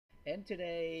And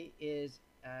today is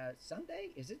Sunday.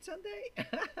 Is it Sunday?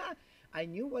 I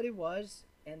knew what it was,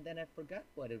 and then I forgot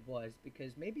what it was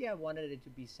because maybe I wanted it to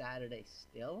be Saturday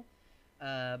still.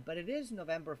 But it is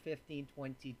November 15th,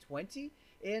 2020.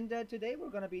 And today we're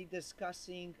going to be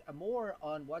discussing more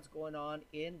on what's going on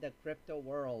in the crypto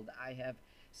world. I have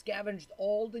scavenged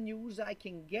all the news I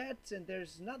can get, and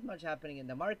there's not much happening in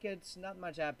the markets, not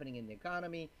much happening in the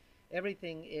economy.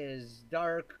 Everything is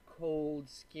dark, cold,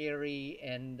 scary,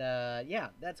 and yeah,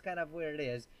 that's kind of where it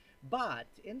is. But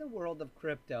in the world of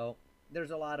crypto,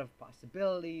 there's a lot of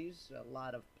possibilities, a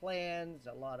lot of plans,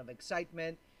 a lot of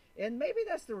excitement, and maybe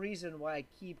that's the reason why I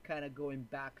keep kind of going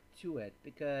back to it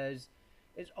because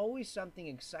it's always something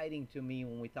exciting to me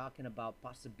when we're talking about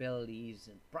possibilities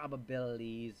and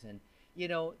probabilities and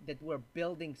that we're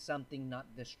building something, not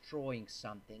destroying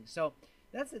something. So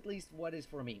that's at least what is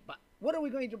for me. But what are we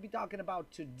going to be talking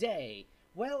about today?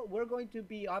 Well, we're going to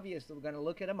be obviously we're going to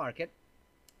look at a market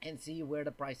and see where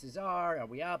the prices are. Are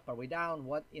we up? Are we down?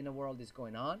 What in the world is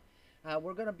going on?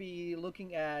 We're going to be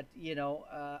looking at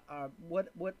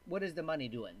what is the money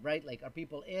doing, right? Like, are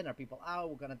people in? Are people out?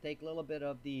 We're going to take a little bit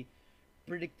of the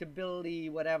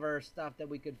predictability, whatever stuff that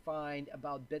we could find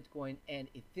about Bitcoin and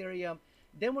Ethereum.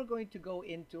 Then we're going to go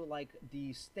into like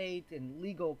the state and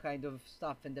legal kind of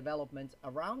stuff and developments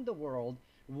around the world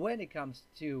when it comes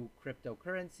to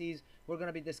cryptocurrencies. We're going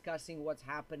to be discussing what's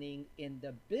happening in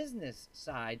the business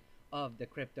side of the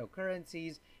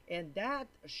cryptocurrencies, and that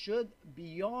should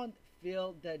beyond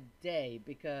fill the day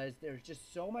because there's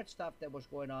just so much stuff that was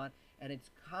going on and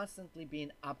it's constantly being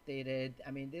updated.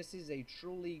 I mean, this is a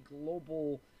truly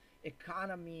global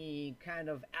economy kind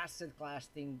of asset class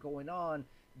thing going on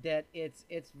that it's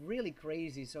really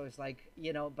crazy. So it's like,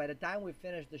 by the time we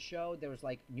finished the show, there was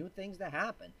like new things that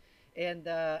happen. And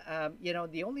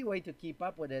the only way to keep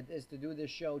up with it is to do this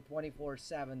show 24/7,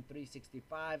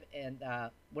 365, and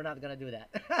we're not gonna do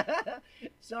that.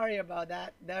 Sorry about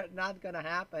that. That's not gonna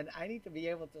happen. I need to be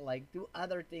able to like do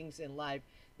other things in life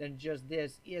than just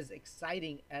this, as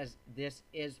exciting as this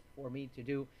is for me to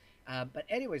do. But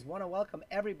anyways, want to welcome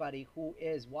everybody who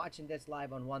is watching this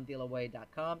live on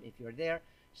onedealaway.com. If you're there,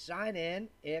 sign in.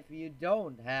 If you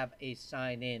don't have a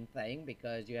sign in thing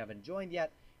because you haven't joined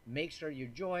yet, make sure you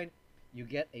join. You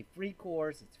get a free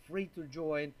course. It's free to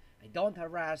join. I don't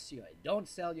harass you. I don't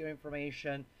sell your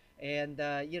information. And,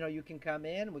 you can come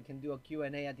in. We can do a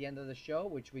Q&A at the end of the show,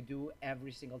 which we do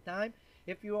every single time.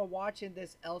 If you are watching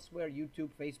this elsewhere, YouTube,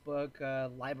 Facebook,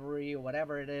 library, or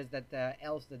whatever it is that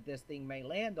else that this thing may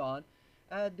land on,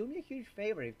 do me a huge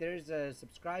favor. If there's a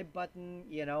subscribe button,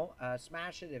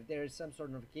 smash it. If there's some sort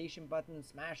of notification button,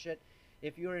 smash it.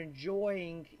 If you're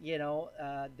enjoying,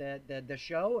 the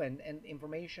show and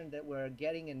information that we're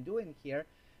getting and doing here,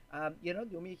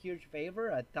 do me a huge favor.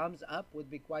 A thumbs up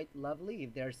would be quite lovely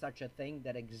if there's such a thing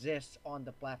that exists on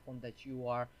the platform that you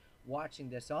are watching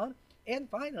this on. And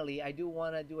finally, I do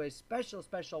want to do a special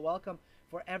welcome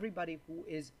for everybody who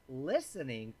is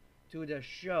listening to the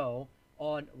show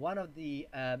on one of the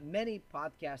many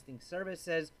podcasting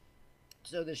services.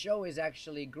 So the show is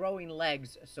actually growing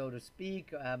legs, so to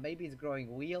speak. Maybe it's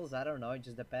growing wheels. I don't know. It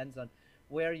just depends on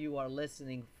where you are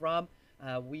listening from.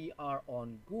 We are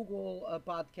on Google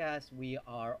Podcasts. We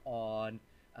are on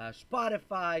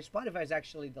Spotify. Spotify is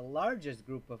actually the largest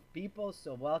group of people.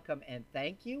 So welcome and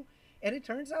thank you. And it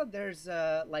turns out there's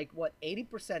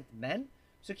 80% men.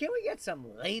 So can we get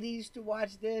some ladies to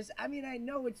watch this? I mean, I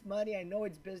know it's money. I know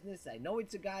it's business. I know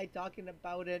it's a guy talking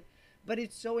about it. But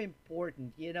it's so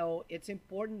important, it's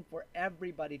important for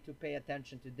everybody to pay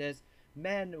attention to this.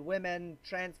 Men, women,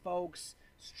 trans folks,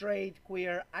 straight,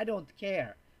 queer, I don't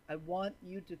care. I want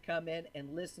you to come in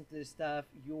and listen to this stuff.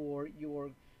 Your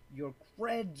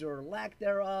creds or lack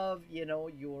thereof,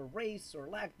 your race or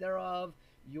lack thereof,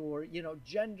 your,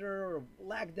 gender or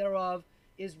lack thereof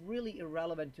is really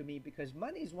irrelevant to me because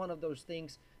money is one of those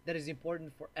things that is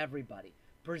important for everybody.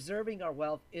 Preserving our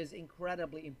wealth is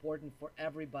incredibly important for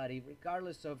everybody,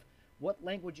 regardless of what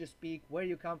language you speak, where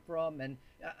you come from. And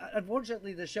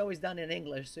unfortunately, the show is done in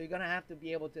English, so you're going to have to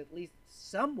be able to at least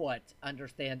somewhat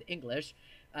understand English.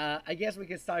 I guess we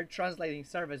could start translating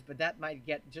service, but that might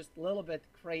get just a little bit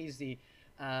crazy.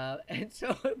 And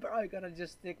so we're probably going to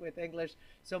just stick with English.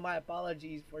 So my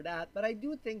apologies for that. But I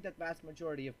do think that vast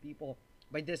majority of people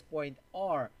by this point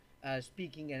are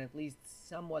speaking and at least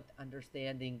somewhat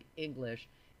understanding English.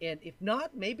 And if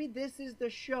not, maybe this is the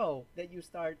show that you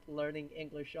start learning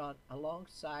English on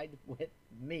alongside with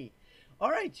me. All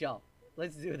right, y'all,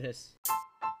 let's do this.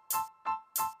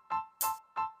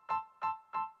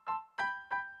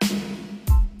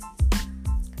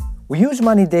 We use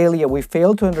money daily and we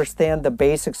fail to understand the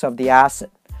basics of the asset.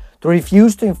 To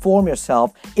refuse to inform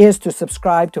yourself is to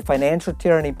subscribe to financial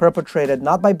tyranny perpetrated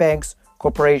not by banks,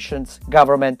 corporations,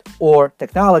 government, or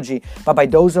technology, but by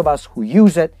those of us who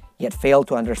use it yet fail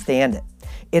to understand it.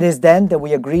 It is then that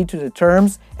we agree to the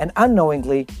terms and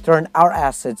unknowingly turn our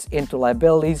assets into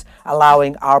liabilities,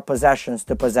 allowing our possessions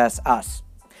to possess us.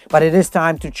 But it is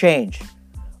time to change.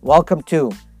 Welcome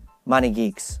to Money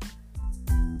Geeks.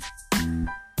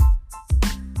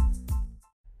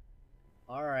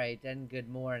 All right, and good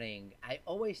morning. I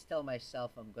always tell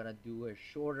myself I'm gonna do a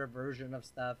shorter version of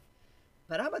stuff,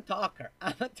 but I'm a talker.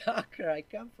 I'm a talker. I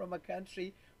come from a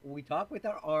country where we talk with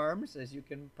our arms, as you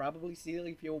can probably see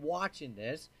if you're watching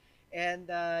this. And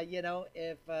and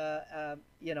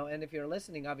if you're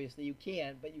listening, obviously you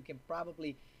can, but you can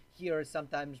probably hear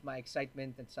sometimes my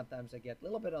excitement, and sometimes I get a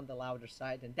little bit on the louder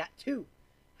side, and that too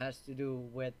has to do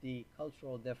with the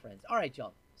cultural difference. All right,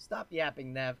 y'all, stop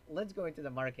yapping, Nev. Let's go into the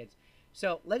markets.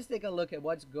 So let's take a look at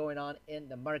what's going on in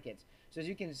the markets. So as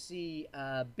you can see,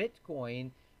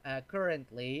 Bitcoin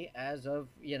currently, as of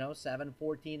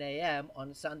 7:14 a.m.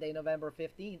 on Sunday, November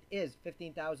 15th, is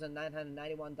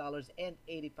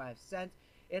 $15,991.85.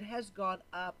 It has gone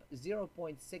up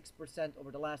 0.6%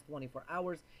 over the last 24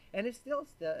 hours, and it's still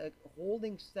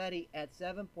holding steady at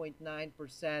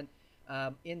 7.9%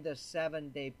 in the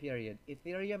 7-day period.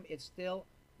 Ethereum is still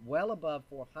well above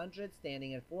 400,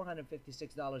 standing at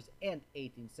 $456.18.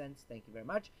 Thank you very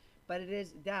much. But it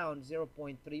is down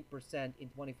 0.3% in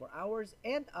 24 hours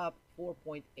and up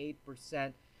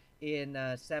 4.8% in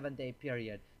a 7-day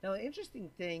period. Now, an interesting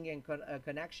thing in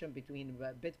connection between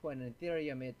Bitcoin and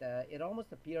Ethereum, it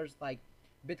almost appears like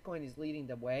Bitcoin is leading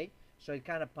the way. So it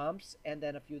kind of pumps, and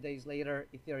then a few days later,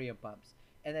 Ethereum pumps.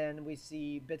 And then we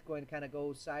see Bitcoin kind of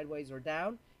go sideways or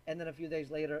down, and then a few days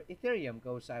later, Ethereum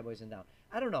goes sideways and down.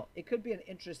 I don't know. It could be an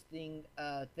interesting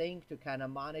thing to kind of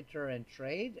monitor and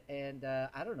trade, and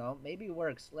I don't know. Maybe it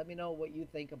works. Let me know what you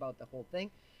think about the whole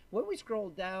thing. When we scroll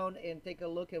down and take a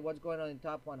look at what's going on in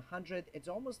top 100, it's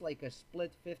almost like a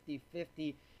split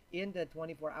 50-50 in the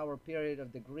 24-hour period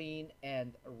of the green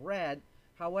and red.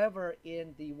 However,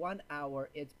 in the 1 hour,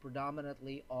 it's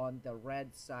predominantly on the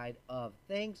red side of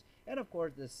things. And of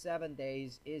course, the 7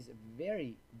 days is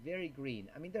very, very green.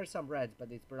 I mean, there's some reds,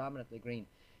 but it's predominantly green.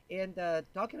 And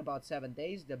talking about 7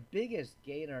 days, the biggest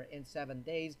gainer in 7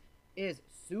 days is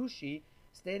Sushi,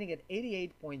 standing at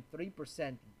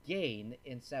 88.3% gain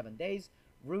in 7 days.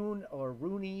 Rune or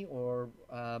Rooney or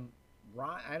I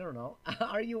don't know,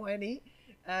 RUNE,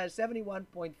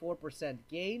 71.4%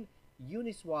 gain.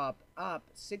 Uniswap up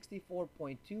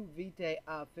 64.2, Vite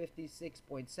up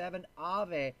 56.7,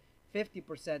 Aave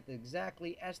 50%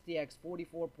 exactly, STX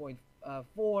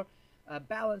 44.4,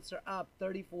 Balancer up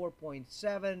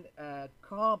 34.7,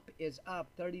 Comp is up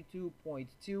 32.2.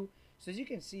 So as you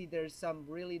can see, there's some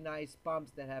really nice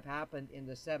bumps that have happened in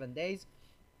the 7 days.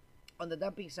 On the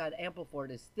dumping side,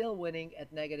 Ampliford is still winning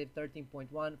at negative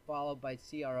 13.1, followed by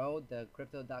CRO, the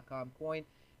Crypto.com coin,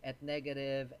 at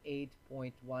negative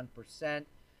 8.1%.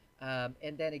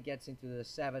 And then it gets into the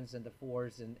 7s and the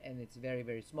 4s, and it's very,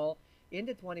 very small. In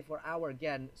the 24-hour,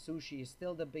 again, Sushi is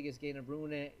still the biggest gainer.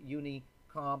 Rune, Uni,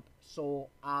 Comp,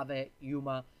 Sol, Aave,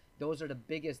 Yuma. Those are the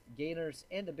biggest gainers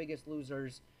and the biggest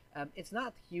losers. It's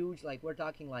not huge. Like, we're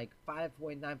talking like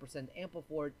 5.9%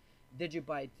 Ampliford.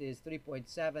 Digibyte is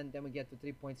 3.7. Then we get to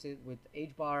 3.6 with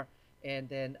HBAR. And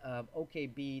then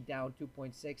OKB down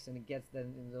 2.6, and it gets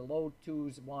then in the low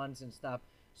 2s, 1s, and stuff.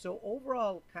 So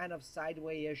overall, kind of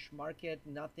sideways-ish market,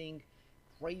 nothing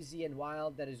crazy and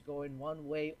wild that is going one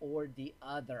way or the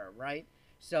other, right?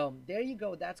 So there you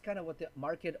go. That's kind of what the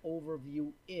market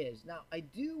overview is. Now, I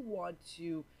do want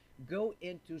to go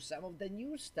into some of the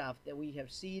new stuff that we have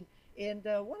seen. And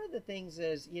one of the things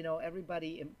is,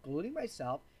 everybody, including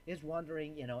myself, is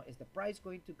wondering, is the price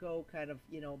going to go kind of,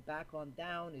 back on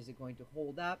down? Is it going to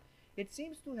hold up? It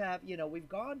seems to have, we've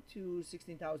gone to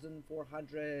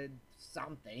 16,400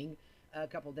 something a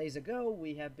couple days ago.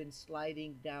 We have been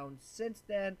sliding down since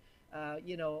then,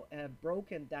 have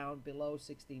broken down below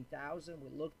 16,000. We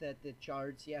looked at the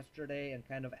charts yesterday and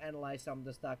kind of analyzed some of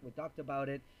the stock. We talked about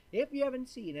it. If you haven't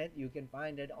seen it, you can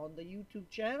find it on the YouTube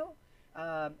channel.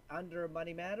 Under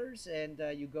Money Matters, and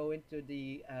you go into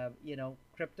the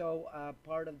crypto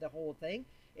part of the whole thing,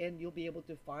 and you'll be able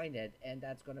to find it. And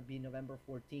that's going to be November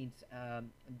 14th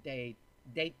date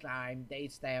time,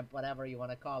 date stamp, whatever you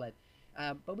want to call it.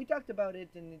 But we talked about it,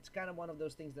 and it's kind of one of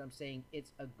those things that I'm saying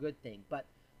it's a good thing. But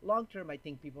long term, I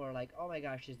think people are like, oh my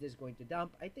gosh, is this going to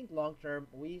dump? I think long term,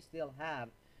 we still have,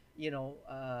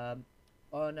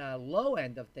 on a low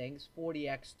end of things,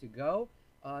 40x to go.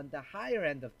 On the higher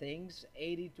end of things,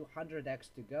 80 to 100x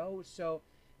to go. So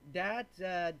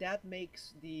that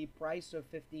makes the price of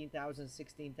 15,000,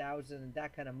 16,000, and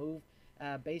that kind of move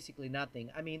basically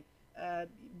nothing. I mean, uh,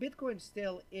 Bitcoin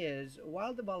still is,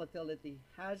 while the volatility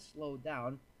has slowed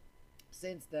down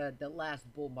since the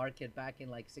last bull market back in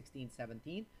like 16,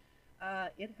 17,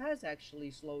 it has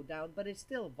actually slowed down, but it's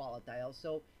still volatile.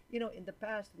 So, in the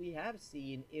past, we have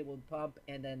seen it would pump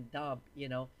and then dump,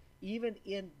 even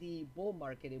in the bull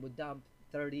market, it would dump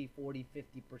 30, 40,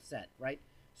 50%, right?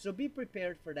 So be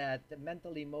prepared for that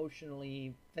mentally,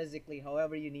 emotionally, physically,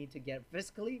 however you need to get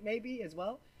fiscally, maybe as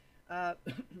well, uh,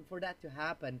 for that to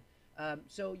happen.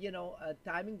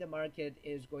 Timing the market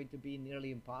is going to be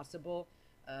nearly impossible.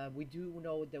 We do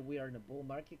know that we are in a bull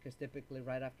market because typically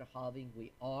right after halving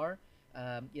we are.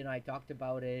 I talked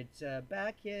about it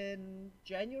back in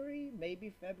January,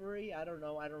 maybe February. I don't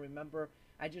know. I don't remember.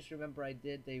 I just remember I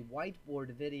did a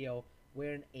whiteboard video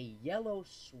wearing a yellow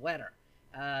sweater.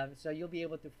 So you'll be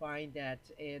able to find that.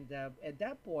 And at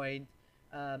that point,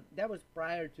 that was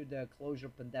prior to the closure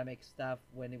pandemic stuff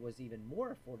when it was even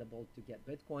more affordable to get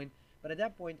Bitcoin. But at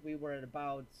that point, we were at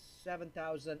about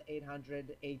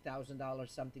 $7,800, $8,000,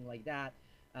 something like that.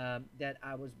 That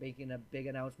I was making a big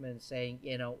announcement saying,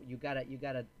 you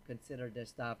gotta consider this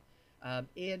stuff. And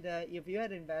if you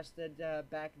had invested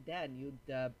back then,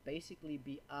 you'd basically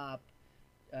be up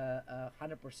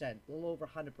 100%, a little over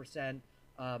 100%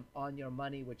 on your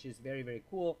money, which is very, very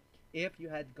cool. If you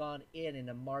had gone in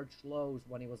the March lows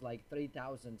when it was like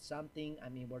 3,000 something, I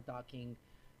mean, we're talking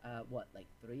what, like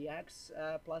 3x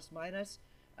plus minus.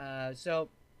 So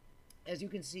as you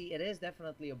can see, it is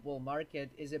definitely a bull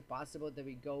market. Is it possible that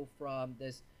we go from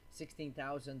this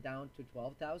 16,000 down to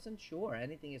 12,000? Sure,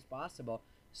 anything is possible.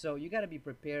 So you got to be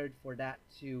prepared for that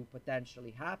to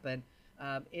potentially happen.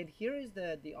 And here is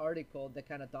the article that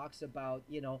kind of talks about,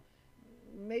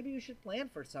 maybe you should plan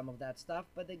for some of that stuff.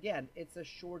 But again, it's a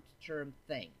short term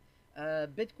thing.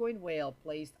 Bitcoin Whale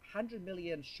placed 100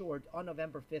 million short on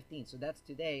November 15th. So that's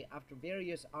today, after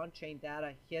various on chain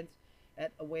data hints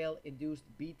at a whale induced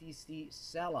BTC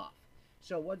sell off.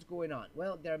 So what's going on?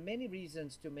 Well, there are many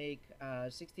reasons to make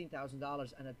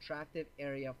 $16,000 an attractive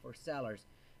area for sellers.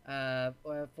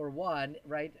 For one,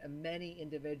 right, many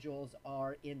individuals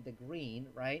are in the green,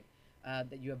 right?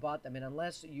 That you have bought. I mean,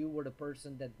 unless you were the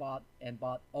person that bought and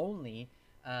bought only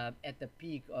at the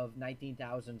peak of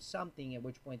 19,000 something, at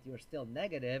which point you're still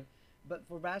negative. But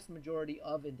for vast majority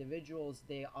of individuals,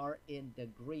 they are in the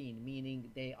green,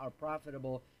 meaning they are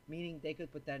profitable, meaning they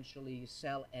could potentially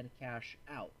sell and cash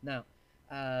out. Now,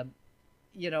 um,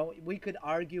 we could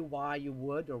argue why you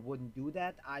would or wouldn't do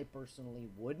that. I personally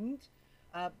wouldn't.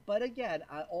 But again,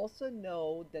 I also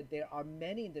know that there are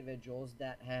many individuals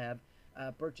that have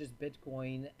purchased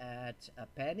Bitcoin at a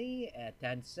penny, at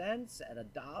 10 cents, at a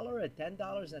dollar, at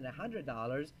 $10, and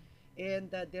 $100.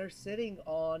 And they're sitting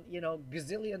on,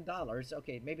 gazillion dollars.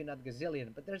 Okay, maybe not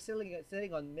gazillion, but they're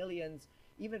sitting on millions,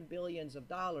 even billions of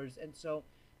dollars. And so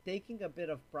taking a bit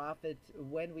of profit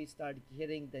when we start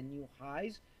hitting the new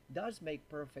highs does make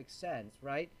perfect sense,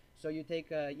 right? So you take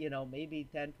maybe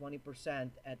 10, 20%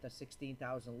 at the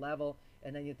 16,000 level,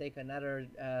 and then you take another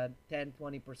 10,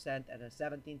 20% at a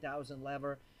 17,000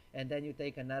 level, and then you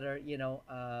take another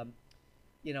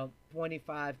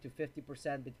 25 to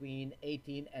 50% between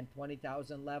 18 and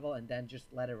 20,000 level, and then just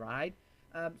let it ride.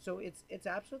 So it's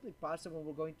absolutely possible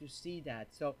we're going to see that.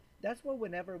 So that's why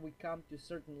whenever we come to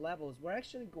certain levels, we're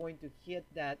actually going to hit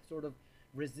that sort of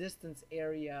resistance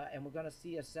area, and we're going to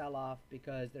see a sell off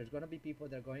because there's going to be people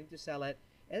that are going to sell it,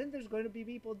 and then there's going to be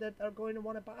people that are going to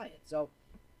want to buy it. So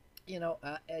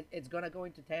it's going to go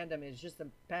into tandem. It just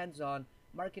depends on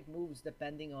market moves,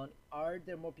 depending on, are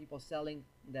there more people selling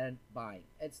than buying.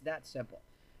 It's that simple.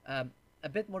 A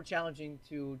bit more challenging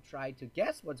to try to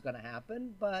guess what's going to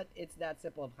happen, but it's that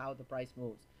simple of how the price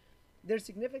moves. There's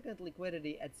significant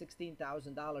liquidity at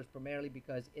 $16,000, primarily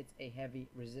because it's a heavy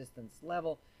resistance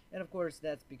level, and of course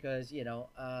that's because you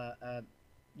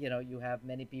have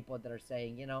many people that are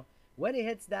saying, when it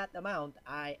hits that amount,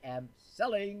 I am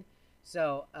selling.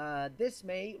 So this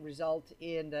may result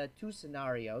in two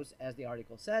scenarios, as the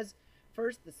article says.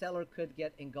 First, the seller could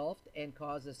get engulfed and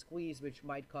cause a squeeze, which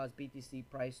might cause BTC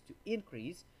price to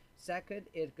increase. Second,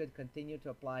 it could continue to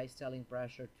apply selling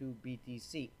pressure to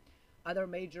BTC. Other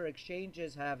major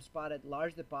exchanges have spotted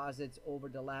large deposits over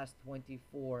the last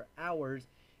 24 hours,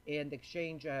 and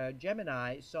exchange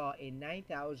Gemini saw a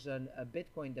 9,000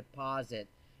 Bitcoin deposit,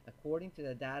 according to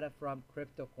the data from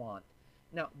CryptoQuant.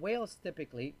 Now, whales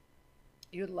typically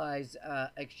utilize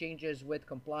exchanges with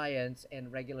compliance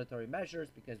and regulatory measures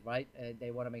because, right,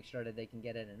 they want to make sure that they can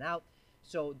get in and out.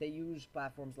 So they use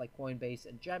platforms like Coinbase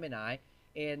and Gemini.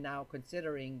 And now,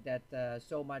 considering that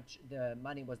so much the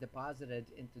money was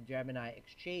deposited into Gemini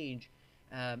Exchange,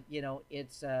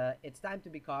 it's time to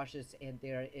be cautious, and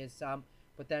there is some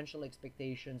potential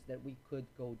expectations that we could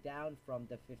go down from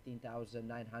the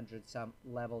 15,900 some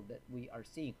level that we are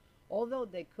seeing. Although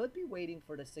they could be waiting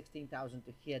for the 16,000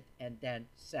 to hit and then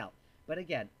sell. But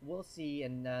again, we'll see.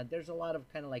 And there's a lot of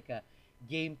kind of like a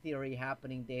game theory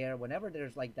happening there. Whenever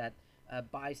there's like that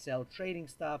buy sell trading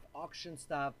stuff, auction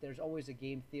stuff, there's always a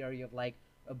game theory of like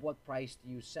what price do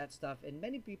you set stuff. And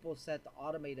many people set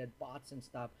automated bots and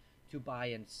stuff to buy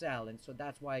and sell, and so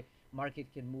that's why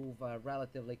market can move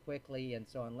relatively quickly. And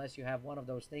so unless you have one of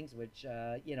those things, which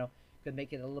could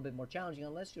make it a little bit more challenging,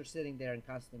 unless you're sitting there and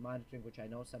constantly monitoring, which I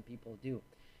know some people do.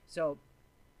 So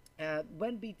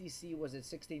when BTC was at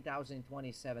 16,000 in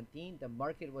 2017, the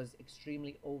market was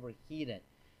extremely overheated.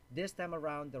 This time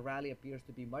around, the rally appears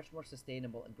to be much more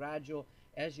sustainable and gradual.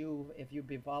 If you've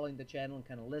been following the channel and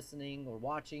kind of listening or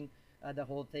watching the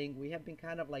whole thing, we have been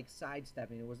kind of like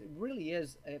sidestepping. It really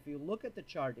is. If you look at the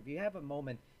chart, if you have a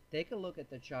moment, take a look at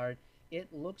the chart.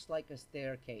 It looks like a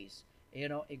staircase.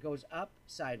 It goes up,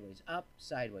 sideways, up,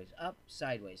 sideways, up,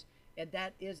 sideways, and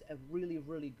that is a really,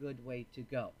 really good way to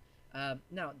go.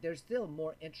 Now, there's still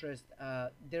more interest.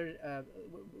 Back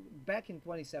in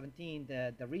 2017,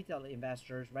 the retail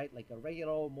investors, right, like a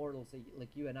regular old mortals like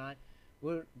you and I,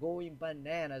 were going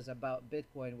bananas about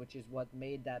Bitcoin, which is what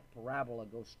made that parabola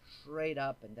go straight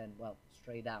up and then, well,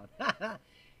 straight down.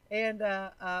 And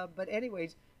but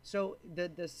anyways, so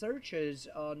the searches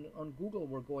on Google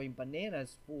were going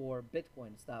bananas for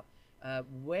Bitcoin stuff.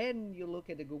 When you look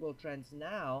at the Google Trends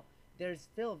now, there's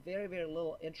still very, very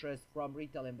little interest from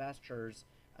retail investors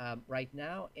right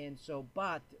now. And so,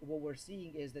 but what we're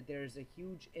seeing is that there's a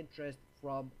huge interest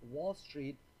from Wall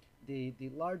Street, the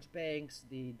large banks,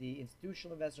 the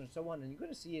institutional investors, and so on. And you're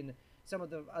going to see in some of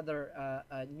the other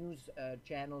news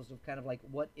channels of kind of like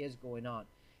what is going on.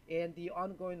 And the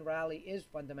ongoing rally is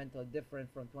fundamentally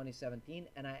different from 2017,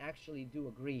 and I actually do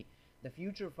agree. The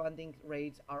future funding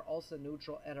rates are also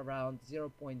neutral at around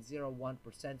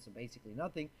 0.01%, so basically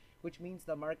nothing, which means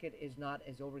the market is not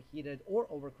as overheated or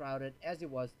overcrowded as it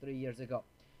was 3 years ago.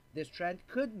 This trend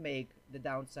could make the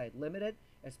downside limited,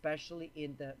 especially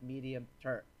in the medium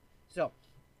term. So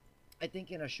I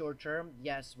think in a short term,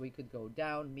 yes, we could go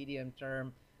down. Medium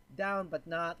term, down, but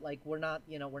not like we're not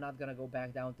going to go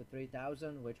back down to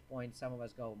 3,000, which point some of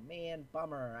us go, man,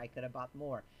 bummer, I could have bought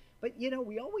more. But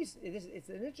we always, it's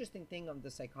an interesting thing on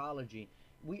the psychology.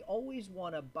 We always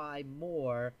want to buy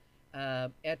more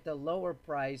at the lower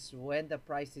price when the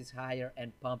price is higher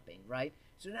and pumping, right?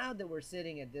 So now that we're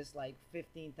sitting at this like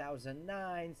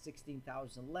 15,009,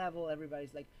 16,000 level,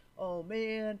 everybody's like, oh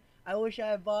man, I wish I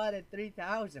had bought at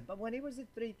 3,000. But when it was at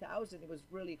 3,000, it was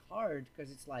really hard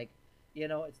because it's like,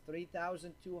 it's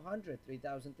 3,200,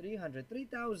 3,300,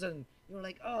 3,000. You're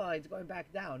like, oh, it's going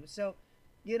back down. So,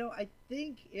 I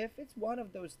think if it's one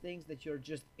of those things that you're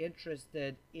just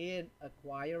interested in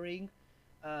acquiring,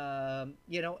 and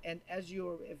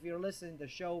if you're listening to the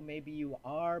show, maybe you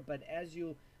are, but as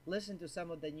you listen to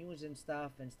some of the news and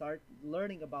stuff and start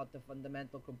learning about the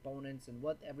fundamental components and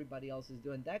what everybody else is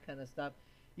doing, that kind of stuff,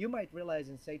 you might realize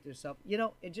and say to yourself,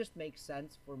 it just makes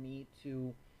sense for me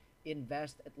to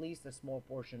invest at least a small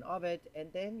portion of it.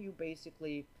 And then you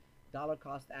basically dollar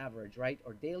cost average, right,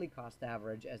 or daily cost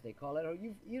average as they call it, or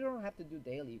you don't have to do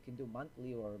daily, you can do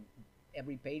monthly or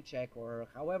every paycheck or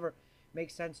however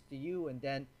makes sense to you. And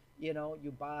then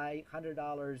you buy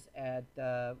 $100 at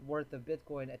worth of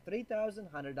Bitcoin at 3,000,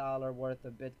 $100 worth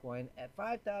of Bitcoin at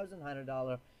 5,000,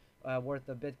 $100 worth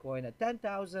of Bitcoin at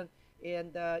 10,000.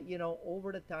 And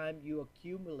over the time you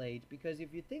accumulate, because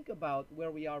if you think about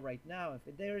where we are right now, if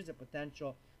there is a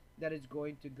potential that is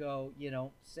going to go,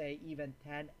 say even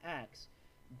 10x,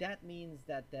 that means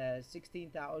that the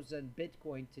 16,000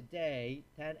 Bitcoin today,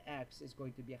 10x is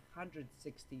going to be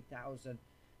 $160,000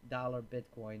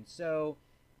 Bitcoin. So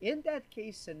in that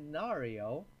case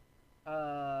scenario,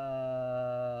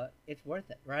 it's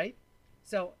worth it, right?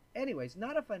 So anyways,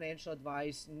 not a financial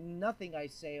advice. Nothing I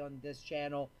say on this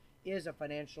channel is a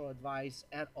financial advice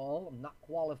at all. I'm not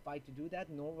qualified to do that,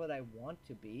 nor would I want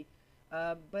to be.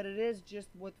 But it is just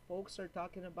what folks are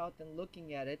talking about and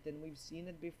looking at it, and we've seen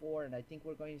it before, and I think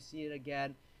we're going to see it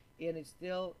again. And it's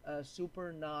still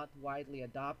super not widely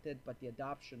adopted, but the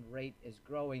adoption rate is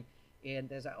growing.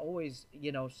 And as I always,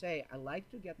 say, I like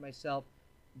to get myself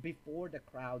before the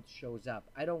crowd shows up.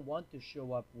 I don't want to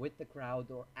show up with the crowd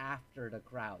or after the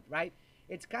crowd, right?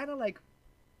 It's kind of like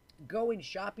going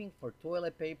shopping for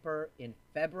toilet paper in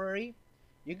February.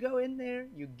 You go in there,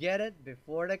 you get it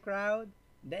before the crowd,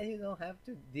 then you don't have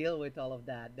to deal with all of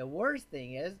that. The worst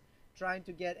thing is trying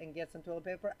to get some toilet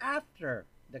paper after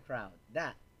the crowd.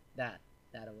 That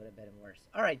would have been worse.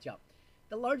 All right, y'all.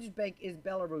 The largest bank in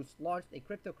Belarus launched a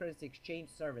cryptocurrency exchange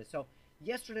service. So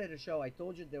yesterday at the show, I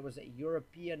told you there was a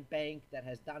European bank that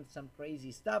has done some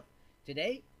crazy stuff.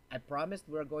 Today, I promised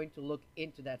we're going to look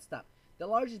into that stuff. The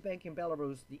largest bank in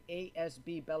Belarus, the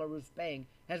ASB Belarus Bank,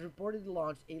 has reportedly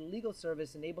launched a legal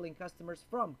service enabling customers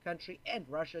from country and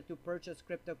Russia to purchase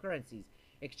cryptocurrencies,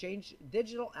 exchange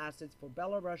digital assets for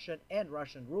Belarusian and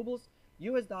Russian rubles,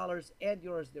 US dollars, and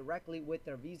euros directly with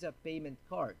their Visa payment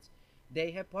cards.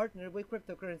 They have partnered with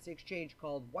cryptocurrency exchange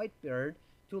called Whitebeard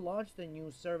to launch the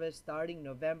new service starting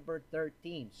November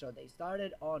 13th. So they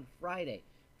started on Friday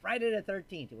the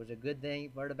 13th. It was a good day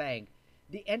for the bank.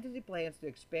 The entity plans to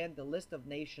expand the list of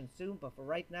nations soon, but for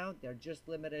right now, they're just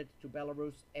limited to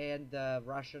Belarus and the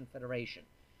Russian Federation.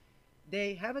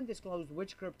 They haven't disclosed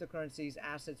which cryptocurrencies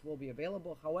assets will be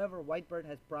available. However, Whitebird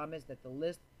has promised that the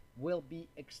list will be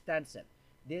extensive.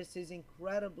 This is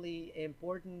incredibly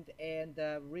important and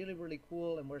really, really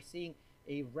cool. And we're seeing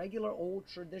a regular old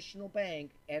traditional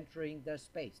bank entering the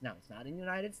space. Now, it's not in the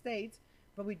United States,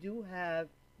 but we do have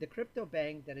the crypto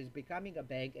bank that is becoming a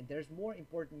bank. And there's more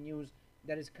important news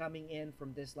that is coming in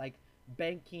from this like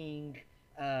banking,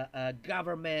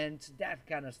 government, that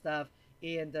kind of stuff.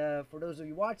 And for those of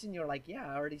you watching, you're like, yeah,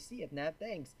 I already see it, Nat,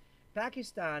 thanks.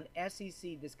 Pakistan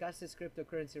SEC discusses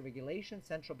cryptocurrency regulation.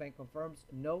 Central bank confirms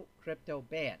no crypto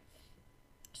ban.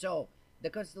 So the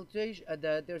consultation,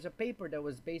 there's a paper that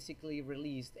was basically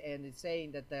released, and it's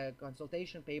saying that the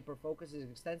consultation paper focuses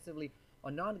extensively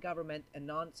on non-government and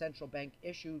non-central bank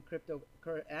issued crypto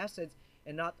assets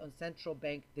and not on central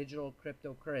bank digital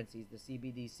cryptocurrencies, the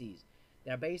CBDCs.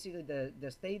 They're basically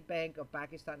the State Bank of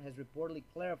Pakistan has reportedly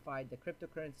clarified that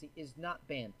cryptocurrency is not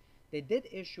banned. They did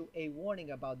issue a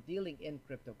warning about dealing in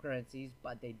cryptocurrencies,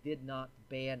 but they did not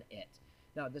ban it.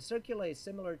 Now, the circular is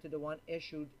similar to the one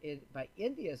issued by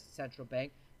India's central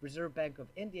bank, Reserve Bank of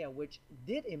India, which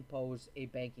did impose a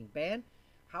banking ban.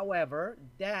 However,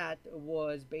 that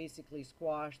was basically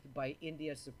squashed by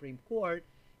India's Supreme Court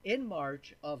in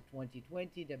March of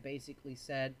 2020 that basically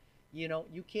said, you know,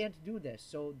 you can't do this.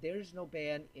 So there's no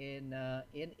ban in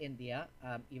India,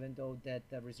 even though that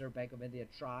the Reserve Bank of India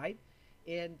tried.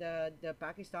 And the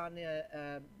Pakistan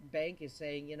bank is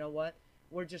saying, you know what,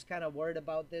 we're just kind of worried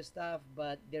about this stuff,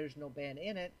 but there's no ban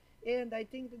in it. And I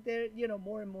think that there, you know,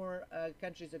 more and more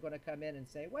countries are going to come in and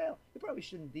say, well, you probably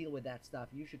shouldn't deal with that stuff.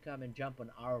 You should come and jump on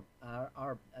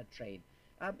our trade.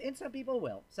 And some people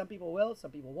will. Some people will.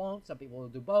 Some people won't. Some people will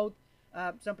do both.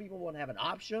 Some people won't have an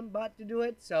option but to do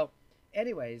it. So,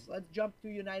 anyways, let's jump to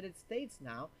United States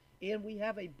now. And we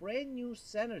have a brand new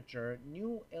senator,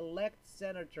 new elect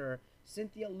senator,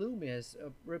 Cynthia Lummis,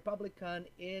 a Republican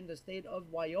in the state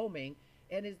of Wyoming,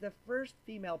 and is the first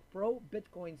female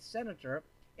pro-Bitcoin senator,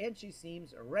 and she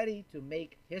seems ready to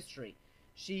make history.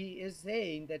 She is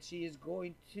saying that she is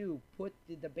going to put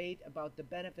the debate about the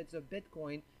benefits of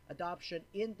Bitcoin adoption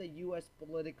in the U.S.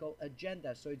 political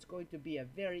agenda. So it's going to be a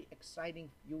very exciting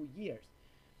few years.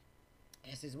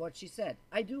 This is what she said.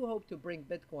 I do hope to bring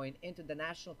Bitcoin into the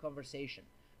national conversation.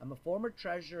 I'm a former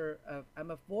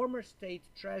state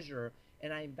treasurer,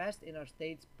 and I invest in our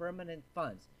state's permanent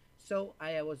funds. So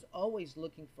I was always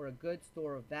looking for a good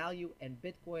store of value, and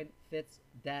Bitcoin fits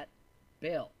that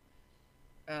bill.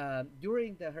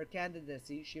 During her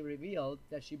candidacy, she revealed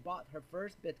that she bought her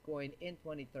first Bitcoin in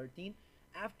 2013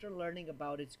 after learning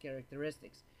about its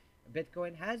characteristics.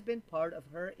 Bitcoin has been part of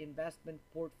her investment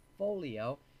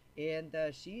portfolio, and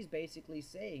she's basically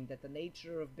saying that the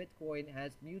nature of Bitcoin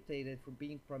has mutated from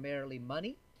being primarily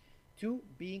money to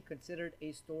being considered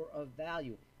a store of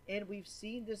value. And we've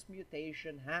seen this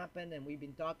mutation happen, and we've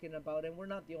been talking about it. And we're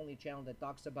not the only channel that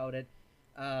talks about it.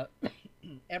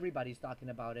 Everybody's talking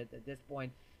about it at this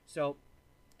point. So,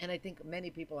 and I think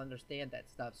many people understand that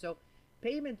stuff. So,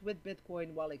 payment with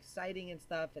Bitcoin, while exciting and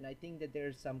stuff, and I think that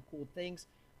there's some cool things,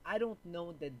 I don't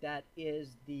know that that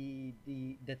is the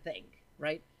thing,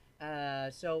 right?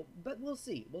 So, but we'll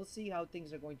see. We'll see how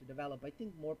things are going to develop. I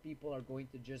think more people are going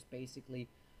to just basically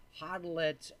hodl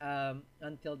it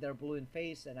until they're blue in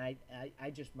face, and I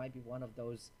just might be one of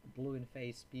those blue in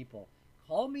face people.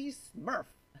 Call me Smurf.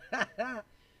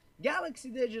 Galaxy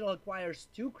Digital acquires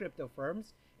 2 crypto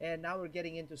firms, and now we're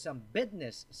getting into some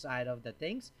business side of the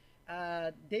things.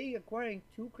 They acquiring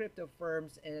 2 crypto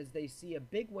firms as they see a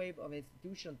big wave of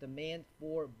institutional demand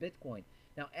for Bitcoin.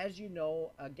 Now, as you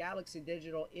know, Galaxy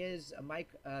Digital is Mike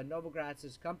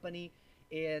Novogratz's company,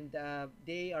 and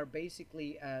they are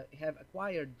basically have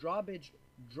acquired Drawbridge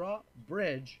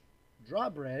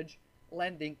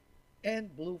Lending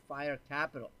and Blue Fire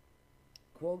Capital.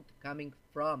 Quote coming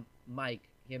from Mike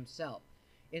himself.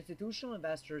 Institutional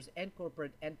investors and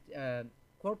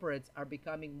corporates are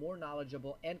becoming more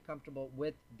knowledgeable and comfortable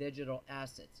with digital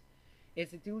assets.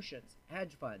 Institutions,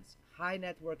 hedge funds, high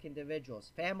net worth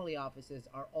individuals, family offices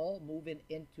are all moving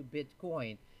into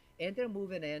Bitcoin, and they're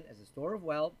moving in as a store of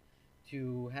wealth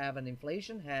to have an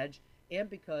inflation hedge and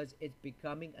because it's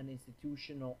becoming an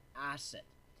institutional asset.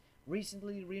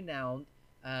 Recently renowned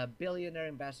billionaire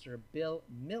investor Bill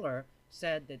Miller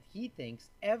said that he thinks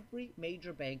every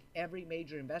major bank, every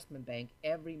major investment bank,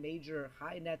 every major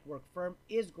high network firm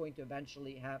is going to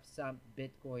eventually have some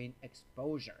Bitcoin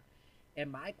exposure. And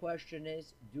my question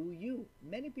is, do you?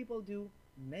 Many people do,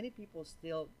 many people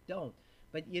still don't.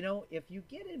 But if you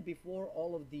get in before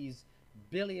all of these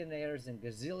billionaires and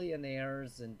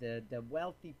gazillionaires and the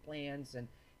wealthy plans, and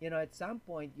at some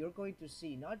point you're going to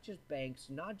see not just banks,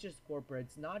 not just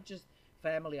corporates, not just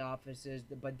family offices,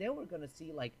 but then we're going to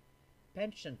see like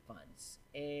pension funds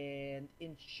and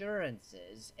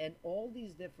insurances and all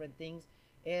these different things.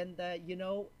 And I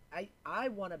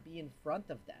want to be in front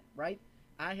of them, right?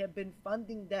 I have been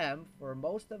funding them for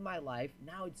most of my life.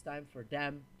 Now it's time for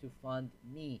them to fund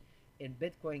me, and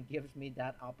Bitcoin gives me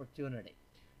that opportunity.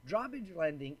 Drawbridge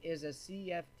Lending is a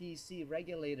CFTC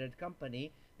regulated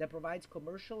company that provides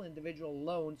commercial individual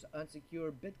loans on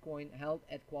secure Bitcoin held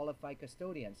at qualified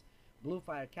custodians.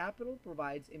 Bluefire Capital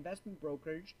provides investment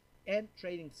brokerage and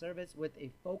trading service with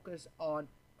a focus on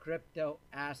crypto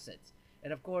assets.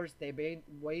 And of course, they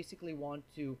basically want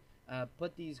to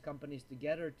put these companies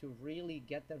together to really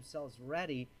get themselves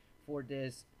ready for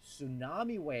this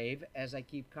tsunami wave, as I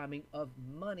keep coming, of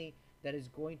money that is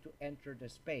going to enter the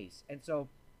space. And so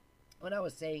when I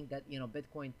was saying that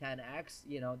Bitcoin 10x,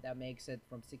 that makes it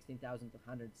from 16,000 to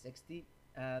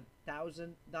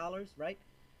 $160,000, right?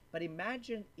 But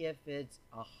imagine if it's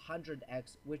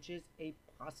 100x, which is a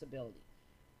possibility.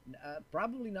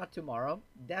 Probably not tomorrow,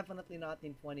 definitely not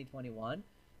in 2021,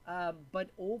 but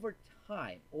over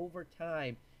time,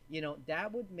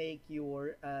 that would make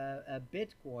your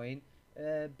Bitcoin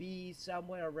be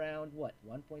somewhere around what,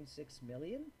 1.6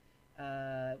 million?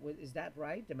 Is that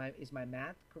right? Is my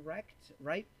math correct?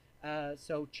 Right?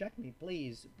 So check me,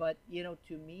 please. But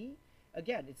to me,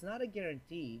 again, it's not a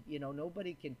guarantee.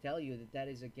 Nobody can tell you that that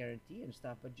is a guarantee and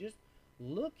stuff. But just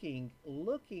looking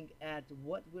at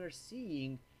what we're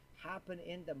seeing happen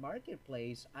in the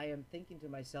marketplace, I am thinking to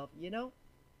myself,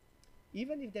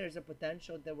 even if there's a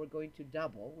potential that we're going to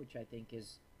double, which I think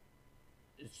is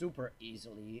super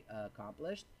easily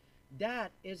accomplished,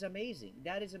 that is amazing.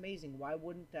 That is amazing. Why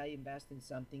wouldn't I invest in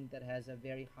something that has a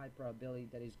very high probability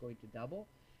that is going to double?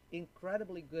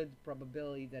 Incredibly good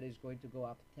probability that is going to go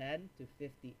up 10 to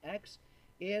 50x,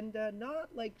 and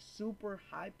not like super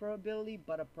high probability,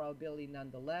 but a probability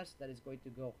nonetheless that is going to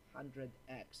go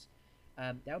 100x.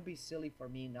 That would be silly for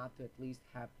me not to at least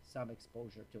have some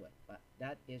exposure to it, but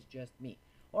that is just me.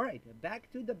 All right,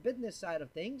 back to the business side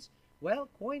of things. Well,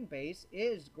 Coinbase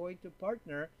is going to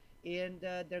partner, and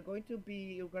you're going to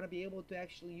be able to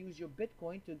actually use your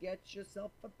Bitcoin to get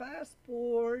yourself a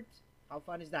passport. How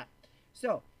fun is that?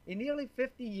 So, a nearly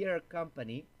 50-year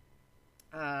company,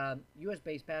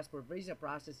 US-based passport visa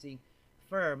processing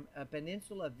firm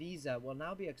Peninsula Visa, will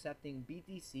now be accepting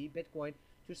BTC, Bitcoin,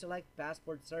 to select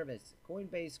passport service.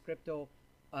 Coinbase crypto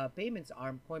payments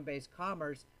arm, Coinbase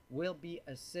Commerce, will be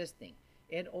assisting.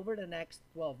 And over the next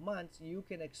 12 months, you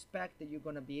can expect that you're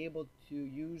going to be able to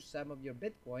use some of your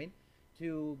Bitcoin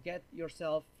to get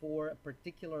yourself for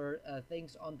particular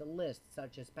things on the list,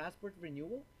 such as passport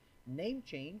renewal, name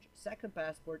change, second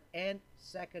passport, and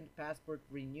second passport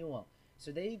renewal.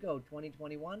 So there you go.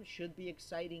 2021 should be an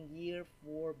exciting year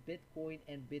for Bitcoin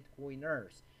and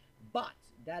Bitcoiners. But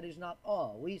that is not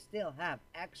all. We still have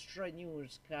extra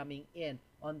news coming in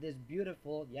on this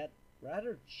beautiful yet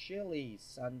rather chilly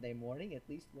Sunday morning, at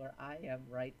least where I am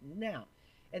right now.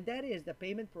 And that is the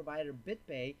payment provider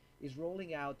BitPay is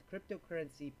rolling out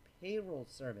cryptocurrency payroll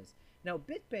service. Now,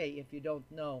 BitPay, if you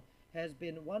don't know, has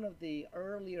been one of the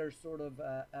earlier sort of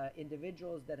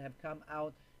individuals that have come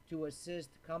out to assist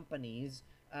companies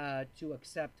to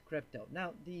accept crypto.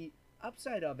 Now, the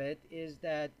upside of it is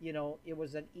that, it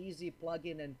was an easy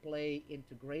plug-in and play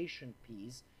integration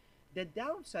piece. The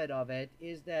downside of it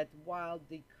is that while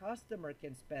the customer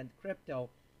can spend crypto,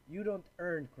 you don't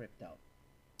earn crypto.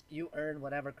 You earn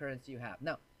whatever currency you have.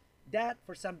 Now, that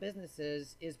for some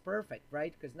businesses is perfect,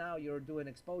 right? Because now you're doing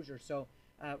exposure. So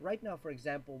right now, for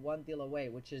example, One Deal Away,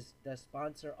 which is the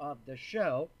sponsor of the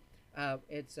show,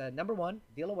 it's number one,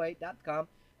 dealaway.com,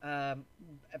 a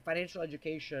financial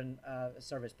education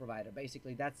service provider.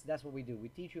 Basically, that's what we do. We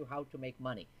teach you how to make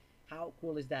money. How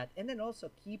cool is that? And then also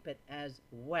keep it as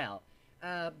well.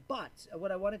 But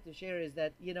what I wanted to share is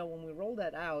that, when we roll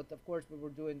that out, of course, we were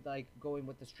doing like going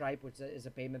with the Stripe, which is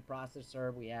a payment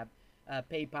processor. We have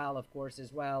PayPal, of course,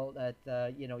 as well, that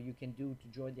you can do to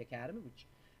join the academy. Which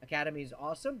academy is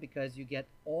awesome because you get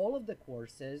all of the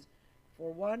courses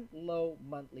for one low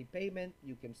monthly payment.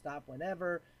 You can stop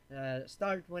whenever,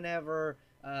 start whenever,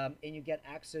 and you get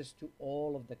access to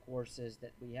all of the courses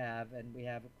that we have, and we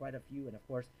have quite a few, and of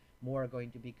course, more are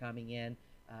going to be coming in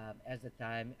as the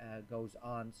time goes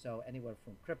on. So anywhere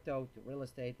from crypto to real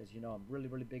estate, as you know, I'm really,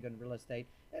 really big on real estate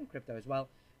and crypto as well.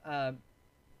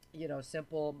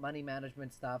 Simple money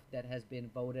management stuff that has been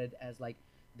voted as like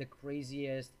the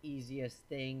craziest, easiest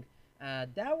thing.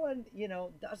 That one,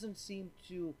 doesn't seem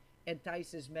to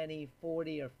entice as many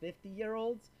 40 or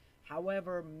 50-year-olds.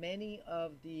 However, many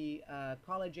of the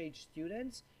college age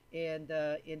students and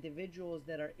individuals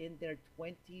that are in their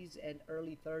 20s and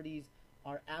early 30s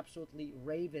are absolutely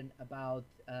raving about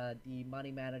the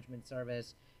money management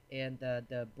service and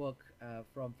the book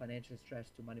From Financial Stress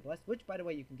to Money Blessed, which, by the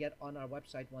way, you can get on our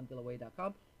website,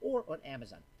 onebillaway.com, or on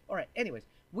Amazon. All right, anyways,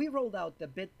 we rolled out the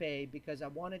BitPay because I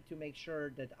wanted to make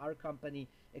sure that our company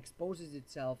exposes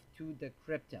itself to the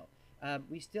crypto.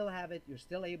 We still have it. You're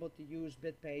still able to use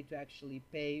BitPay to actually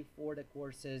pay for the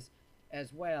courses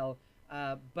as well.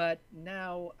 But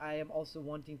now I am also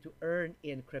wanting to earn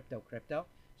in crypto.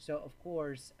 So, of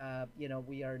course,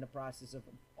 we are in the process of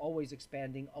always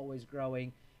expanding, always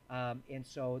growing. And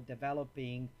so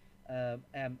developing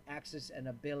access and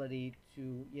ability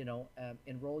to,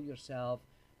 enroll yourself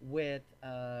with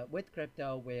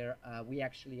crypto, where we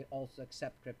actually also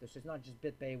accept crypto. So it's not just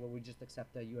BitPay where we just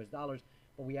accept the US dollars,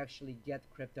 but we actually get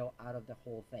crypto out of the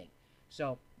whole thing.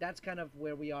 So that's kind of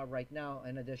where we are right now,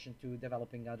 in addition to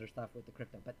developing other stuff with the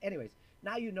crypto. But anyways,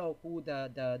 now you know who the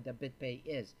BitPay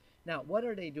is. Now, what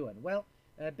are they doing? Well,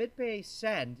 BitPay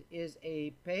Send is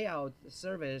a payout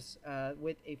service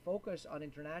with a focus on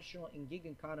international and gig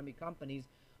economy companies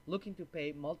looking to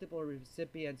pay multiple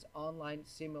recipients online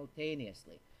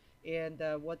simultaneously. And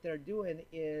what they're doing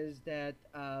is that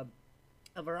a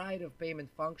variety of payment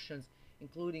functions,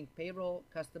 including payroll,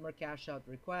 customer cash out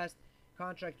request,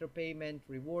 contractor payment,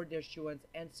 reward issuance,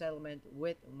 and settlement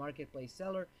with marketplace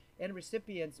seller, and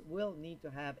recipients will need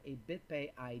to have a BitPay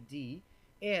ID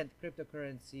and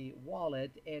cryptocurrency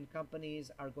wallet, and companies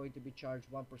are going to be charged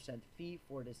 1% fee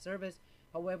for the service.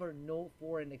 However, no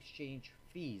foreign exchange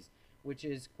fees, which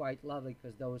is quite lovely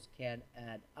because those can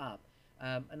add up.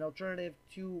 An alternative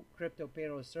to crypto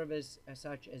payroll service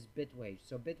such as Bitwage.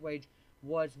 So Bitwage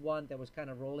was one that was kind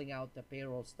of rolling out the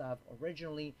payroll stuff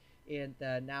originally, and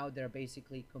now they're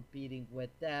basically competing with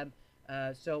them.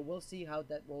 So we'll see how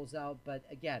that rolls out. But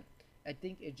again, I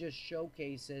think it just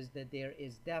showcases that there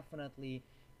is definitely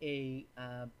a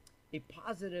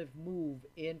positive move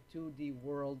into the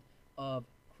world of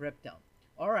crypto.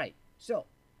 All right, so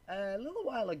a little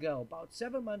while ago, about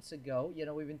 7 months ago,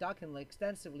 we've been talking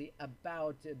extensively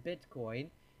about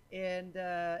Bitcoin, and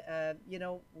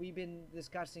we've been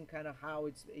discussing kind of how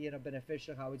it's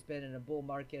beneficial, how it's been in a bull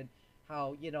market,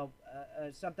 how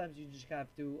sometimes you just have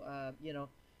to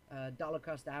dollar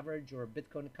cost average or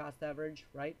Bitcoin cost average,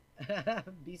 right?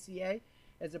 BCA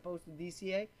as opposed to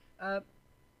DCA.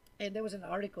 And there was an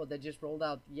article that just rolled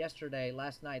out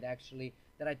last night actually,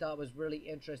 that I thought was really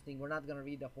interesting. We're not going to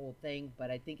read the whole thing, but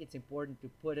I think it's important to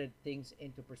put things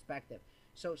into perspective.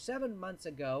 So 7 months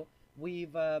ago,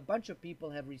 a bunch of people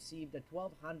have received the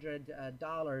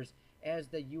 $1,200 as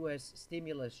the U.S.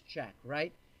 stimulus check,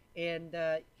 right? And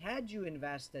had you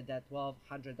invested that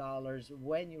 $1,200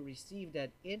 when you received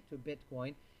it into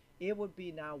Bitcoin, it would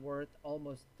be now worth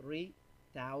almost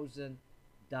 $3,000.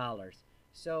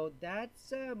 So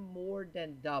that's more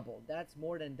than double. That's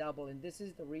more than double. And this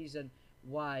is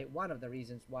one of the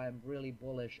reasons why I'm really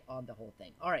bullish on the whole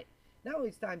thing. All right, now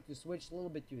it's time to switch a little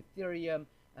bit to Ethereum,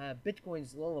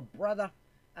 Bitcoin's little brother.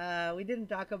 We didn't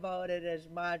talk about it as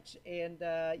much, and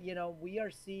we are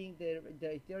seeing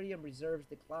the Ethereum reserves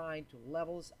decline to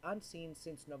levels unseen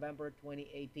since November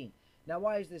 2018. Now,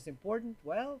 why is this important?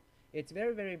 Well, it's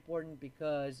very, very important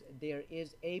because there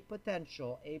is a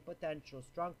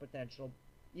strong potential.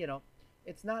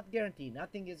 It's not guaranteed.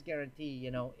 Nothing is guaranteed,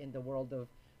 in the world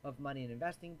of money and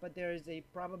investing, but there is a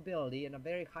probability, and a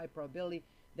very high probability,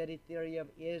 that Ethereum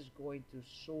is going to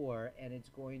soar, and it's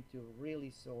going to really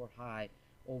soar high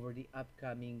over the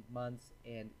upcoming months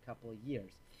and couple of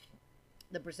years.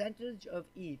 The percentage of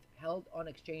ETH held on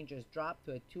exchanges dropped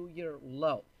to a 2-year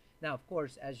low. Now, of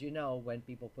course, as you know, when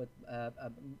people put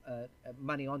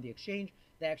money on the exchange,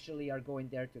 they actually are going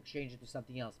there to exchange it to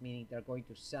something else, meaning they're going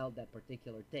to sell that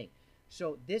particular thing.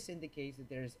 So this indicates that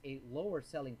there is a lower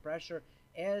selling pressure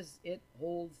as it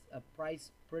holds a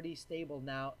price pretty stable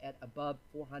now at above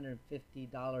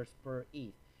 $450 per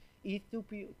ETH. ETH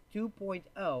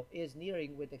 2.0 is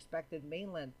nearing with expected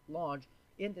mainland launch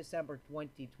in December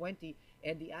 2020,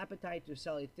 and the appetite to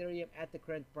sell Ethereum at the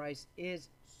current price is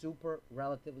super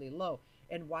relatively low.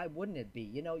 And why wouldn't it be?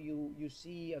 You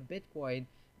see a Bitcoin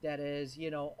that is,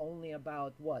 only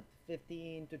about what,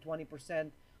 15 to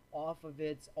 20% off of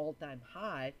its all-time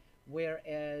high,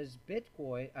 whereas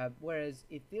Ethereum,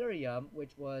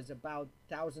 which was about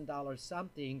 $1,000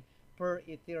 something per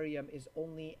Ethereum, is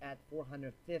only at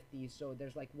 450. So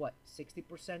there's like what,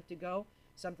 60% to go,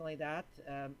 something like that.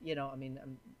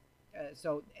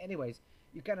 So anyways,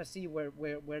 you kind of see where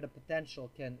the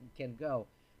potential can go.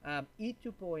 ETH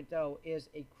 2.0 is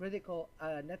a critical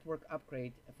network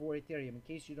upgrade for Ethereum. In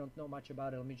case you don't know much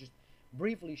about it, let me just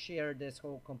briefly share this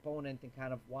whole component and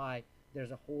kind of why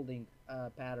there's a holding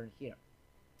pattern here.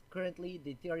 Currently,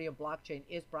 the Ethereum blockchain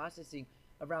is processing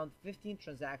around 15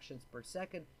 transactions per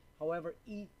second. However,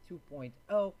 ETH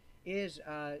 2.0 is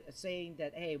saying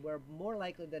that, hey, we're more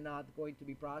likely than not going to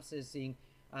be processing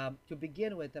to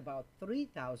begin with about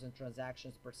 3,000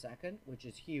 transactions per second, which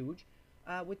is huge,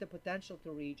 with the potential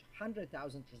to reach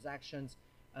 100,000 transactions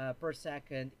per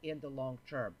second in the long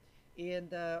term.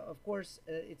 And of course,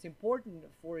 it's important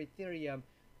for Ethereum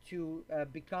to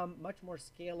become much more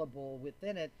scalable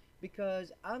within it,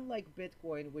 because unlike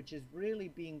Bitcoin, which is really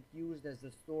being used as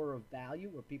a store of value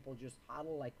where people just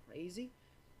hodl like crazy,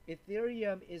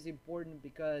 Ethereum is important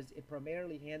because it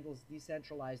primarily handles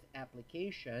decentralized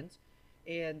applications.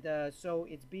 And so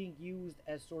it's being used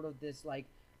as sort of this like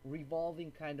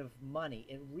revolving kind of money.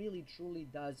 It really truly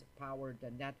does power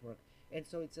the network. And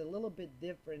so it's a little bit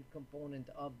different component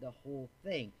of the whole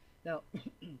thing. Now,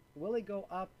 will it go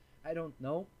up? I don't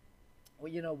know.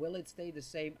 Well, will it stay the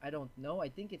same? I don't know. I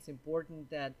think it's important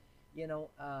that,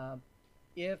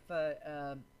 if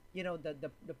the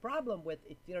problem with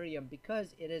Ethereum,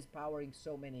 because it is powering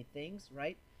so many things,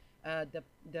 right? The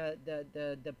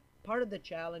part of the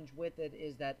challenge with it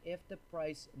is that if the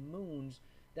price moons,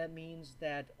 that means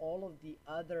that all of the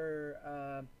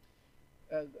other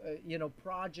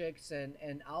projects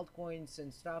and altcoins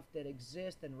and stuff that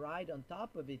exist and ride on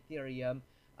top of Ethereum,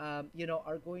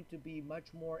 are going to be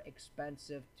much more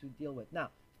expensive to deal with. Now,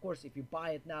 of course, if you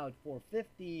buy it now at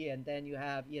 450 and then you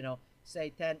have,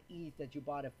 say 10 ETH that you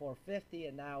bought at 450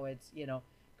 and now it's,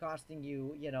 costing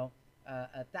you,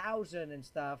 1,000 and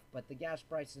stuff, but the gas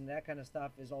price and that kind of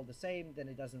stuff is all the same, then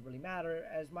it doesn't really matter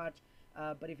as much.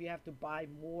 But if you have to buy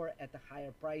more at the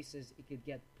higher prices, it could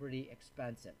get pretty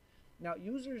expensive. Now,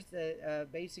 users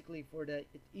that basically for the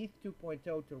ETH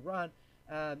 2.0 to run,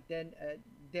 then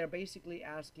they're basically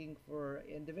asking for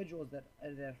individuals that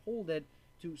hold it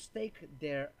to stake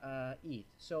their ETH.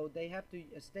 So they have to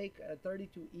stake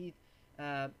 32 ETH,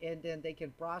 and then they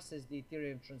can process the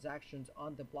Ethereum transactions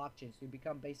on the blockchain. So you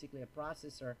become basically a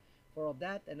processor for all of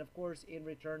that. And of course, in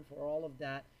return for all of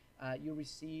that, you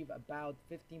receive about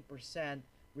 15%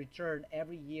 return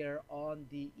every year on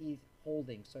the ETH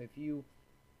holding. So if you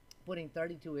putting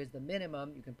 32 is the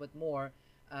minimum, you can put more.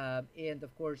 And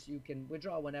of course, you can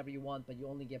withdraw whenever you want, but you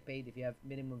only get paid if you have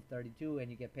minimum 32,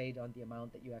 and you get paid on the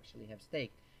amount that you actually have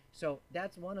staked. So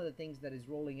that's one of the things that is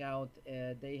rolling out.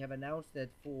 They have announced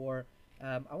it for,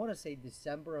 I want to say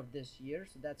December of this year.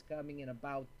 So that's coming in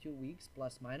about 2 weeks,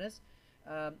 plus minus.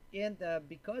 And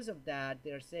because of that,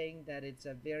 they're saying that it's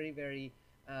a very, very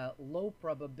low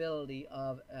probability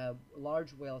of a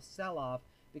large whale sell-off,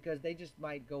 because they just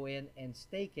might go in and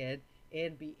stake it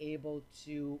and be able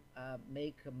to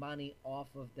make money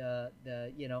off of the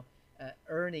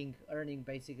earning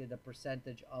basically the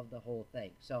percentage of the whole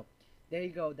thing. So there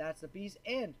you go, that's the piece.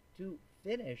 And to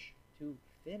finish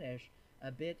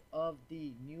a bit of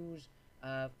the news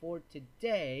for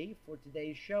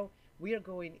today's show, we are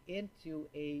going into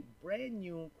a brand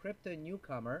new crypto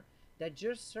newcomer that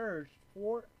just surged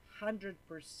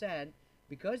 400%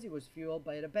 because it was fueled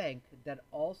by the bank that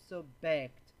also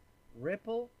backed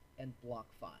Ripple and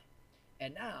BlockFi.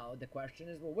 And now the question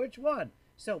is, well, which one?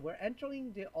 So we're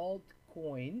entering the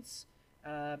altcoins,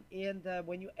 and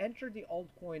when you enter the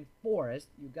altcoin forest,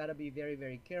 you got to be very,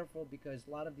 very careful, because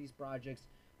a lot of these projects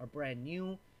are brand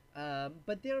new,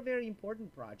 but they're very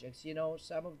important projects.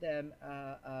 Some of them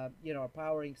are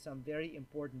powering some very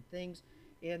important things.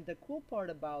 And the cool part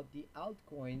about the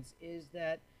altcoins is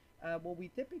that what we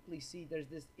typically see, there's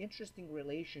this interesting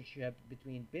relationship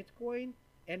between Bitcoin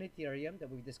and Ethereum that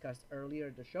we've discussed earlier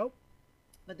in the show.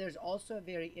 But there's also a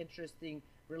very interesting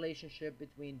relationship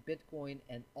between Bitcoin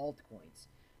and altcoins.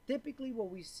 Typically what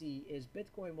we see is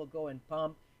Bitcoin will go and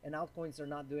pump, and altcoins are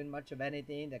not doing much of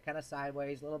anything. They're kind of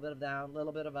sideways, a little bit of down, a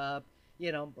little bit of up,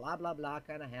 blah, blah, blah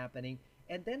kind of happening.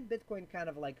 And then Bitcoin kind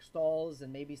of like stalls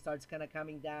and maybe starts kind of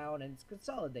coming down and it's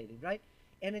consolidating, right?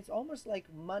 And it's almost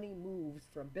like money moves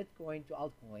from Bitcoin to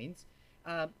altcoins.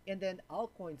 And then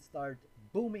altcoins start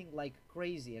booming like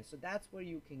crazy. And so that's where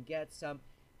you can get some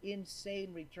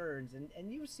insane returns.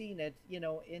 And you've seen it,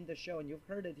 in the show, and you've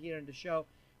heard it here in the show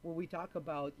when we talk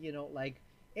about,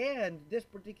 and this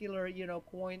particular,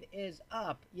 coin is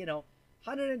up,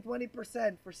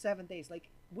 120% for 7 days. Like,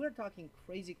 we're talking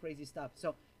crazy, crazy stuff.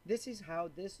 So this is how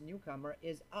this newcomer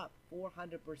is up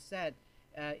 400%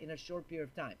 in a short period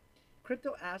of time.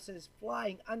 Crypto assets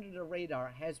flying under the radar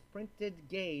has printed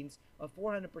gains of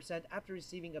 400% after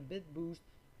receiving a big boost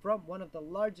from one of the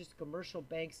largest commercial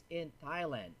banks in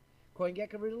Thailand.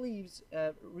 CoinGecko relieves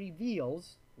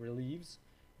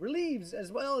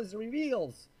as well as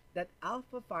reveals that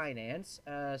Alpha Finance,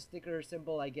 sticker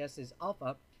symbol I guess is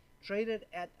Alpha, traded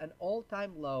at an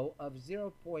all-time low of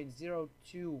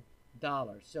 $0.02,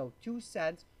 so 2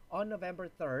 cents on November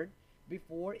 3rd,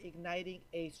 before igniting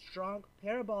a strong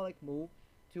parabolic move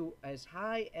to as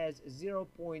high as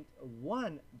 $0.1,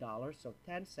 so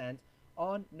 10 cents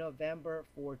on November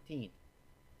 14th.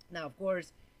 Now, of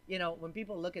course, when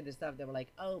people look at this stuff, they were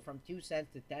like, oh, from 2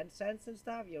 cents to 10 cents and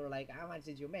stuff, you were like, how much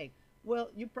did you make?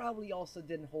 Well, you probably also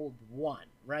didn't hold one,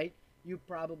 right? You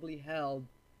probably held,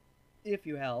 if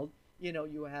you held,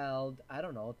 you held, I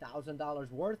don't know,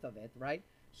 $1,000 worth of it, right?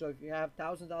 So if you have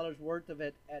 $1,000 worth of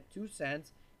it at 2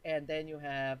 cents, and then you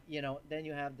have,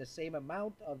 the same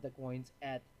amount of the coins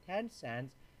at 10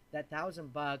 cents, that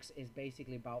 $1,000 is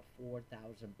basically about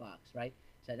 $4,000, right?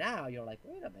 So now you're like,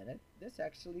 wait a minute, this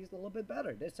actually is a little bit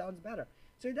better. This sounds better.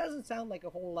 So it doesn't sound like a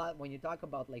whole lot when you talk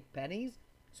about like pennies.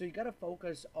 So you got to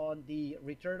focus on the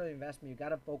return on investment. You got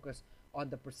to focus on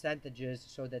the percentages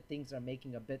so that things are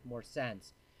making a bit more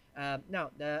sense. Now,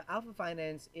 the Alpha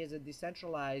Finance is a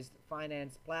decentralized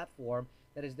finance platform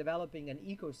that is developing an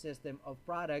ecosystem of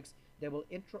products that will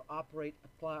interoperate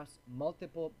across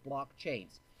multiple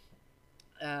blockchains.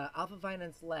 Alpha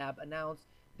Finance Lab announced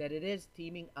that it is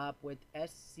teaming up with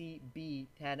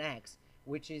SCB10X,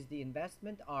 which is the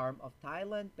investment arm of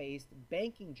Thailand-based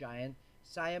banking giant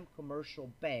Siam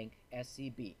Commercial Bank,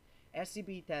 SCB.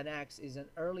 SCB10X is an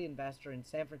early investor in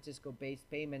San Francisco-based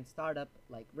payment startup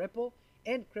like Ripple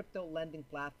and crypto lending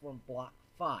platform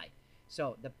BlockFi.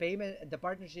 So the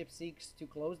partnership seeks to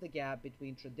close the gap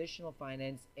between traditional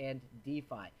finance and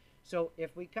DeFi. So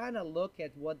if we kind of look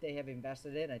at what they have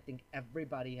invested in, I think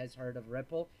everybody has heard of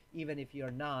Ripple, even if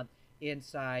you're not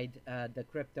inside the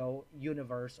crypto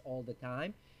universe all the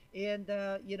time. And,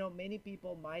 many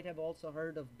people might have also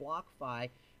heard of BlockFi.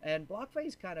 And BlockFi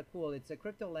is kind of cool. It's a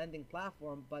crypto lending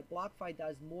platform, but BlockFi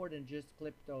does more than just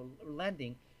crypto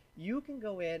lending. You can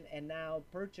go in and now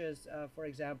purchase, for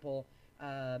example,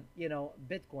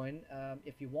 Bitcoin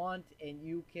if you want, and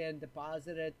you can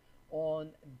deposit it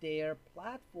on their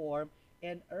platform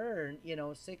and earn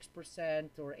 6%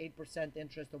 or 8%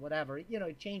 interest or whatever.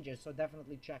 It changes, so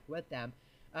definitely check with them.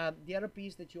 The other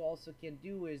piece that you also can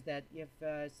do is that if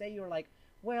say you're like,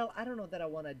 well, I don't know that I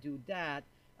want to do that,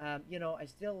 I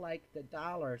still like the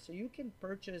dollar, so you can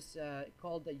purchase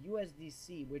called the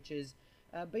USDC, which is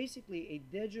basically a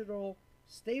digital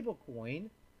stable coin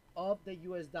of the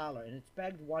US dollar, and it's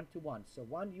pegged 1-to-1. So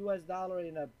 $1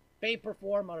 in a paper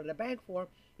form or in a bank form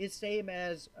is same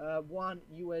as one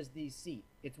USDC.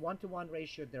 It's 1-to-1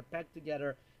 ratio. They're pegged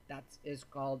together. That is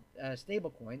called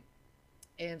stable coin.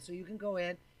 And so you can go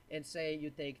in and say you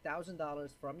take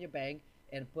 $1,000 from your bank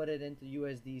and put it into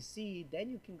USDC.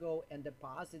 Then you can go and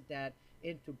deposit that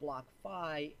into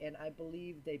BlockFi, and I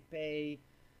believe they pay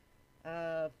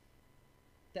 10%,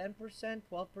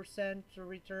 12%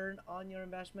 return on your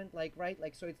investment,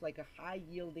 so it's like a high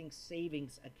yielding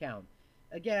savings account.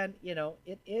 Again,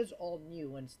 it is all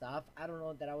new and stuff. I don't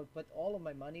know that I would put all of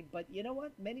my money, but you know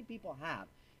what, many people have.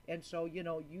 And so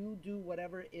you do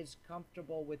whatever is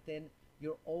comfortable within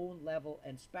your own level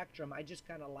and spectrum. I just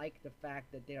kind of like the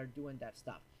fact that they are doing that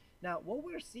stuff. Now, what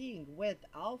we're seeing with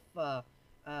Alpha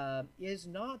is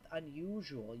not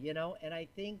unusual, and I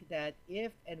think that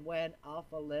if and when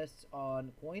Alpha lists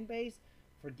on Coinbase,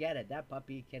 forget it. That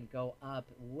puppy can go up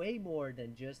way more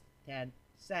than just 10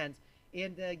 cents.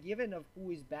 And given of who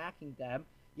is backing them,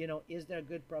 is there a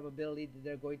good probability that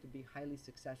they're going to be a highly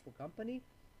successful company?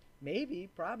 Maybe,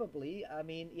 probably. I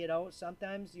mean,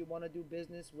 sometimes you want to do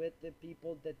business with the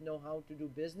people that know how to do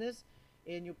business,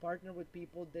 and you partner with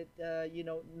people that,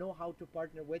 know how to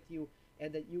partner with you,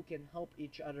 and that you can help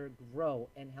each other grow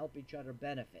and help each other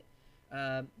benefit.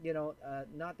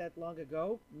 Not that long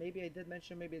ago, maybe I did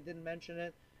mention, maybe I didn't mention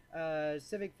it,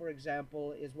 Civic, for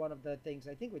example, is one of the things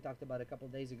I think we talked about a couple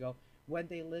of days ago when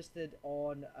they listed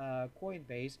on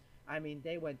Coinbase. I mean,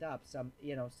 they went up some,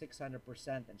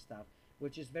 600% and stuff,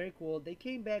 which is very cool. They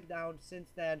came back down since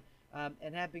then,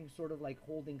 and have been sort of like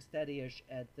holding steady-ish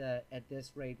at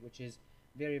this rate, which is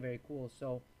very, very cool.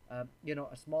 So, a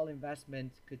small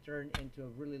investment could turn into a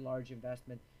really large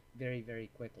investment very, very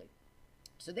quickly.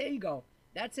 So there you go.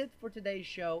 That's it for today's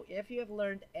show. If you have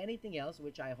learned anything else,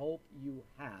 which I hope you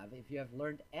have, if you have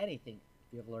learned anything,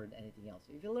 if you have learned anything else,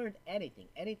 if you learned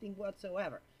anything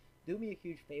whatsoever, do me a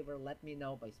huge favor. Let me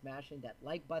know by smashing that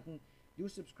like button. Do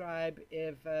subscribe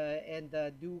if and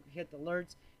do hit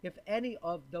alerts if any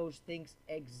of those things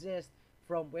exist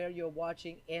from where you're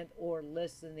watching and or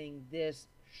listening this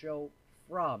show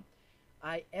from.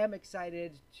 I am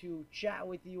excited to chat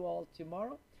with you all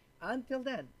tomorrow. Until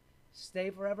then,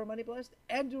 stay forever money blessed,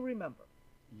 and do remember,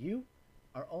 you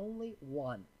are only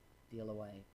one deal away.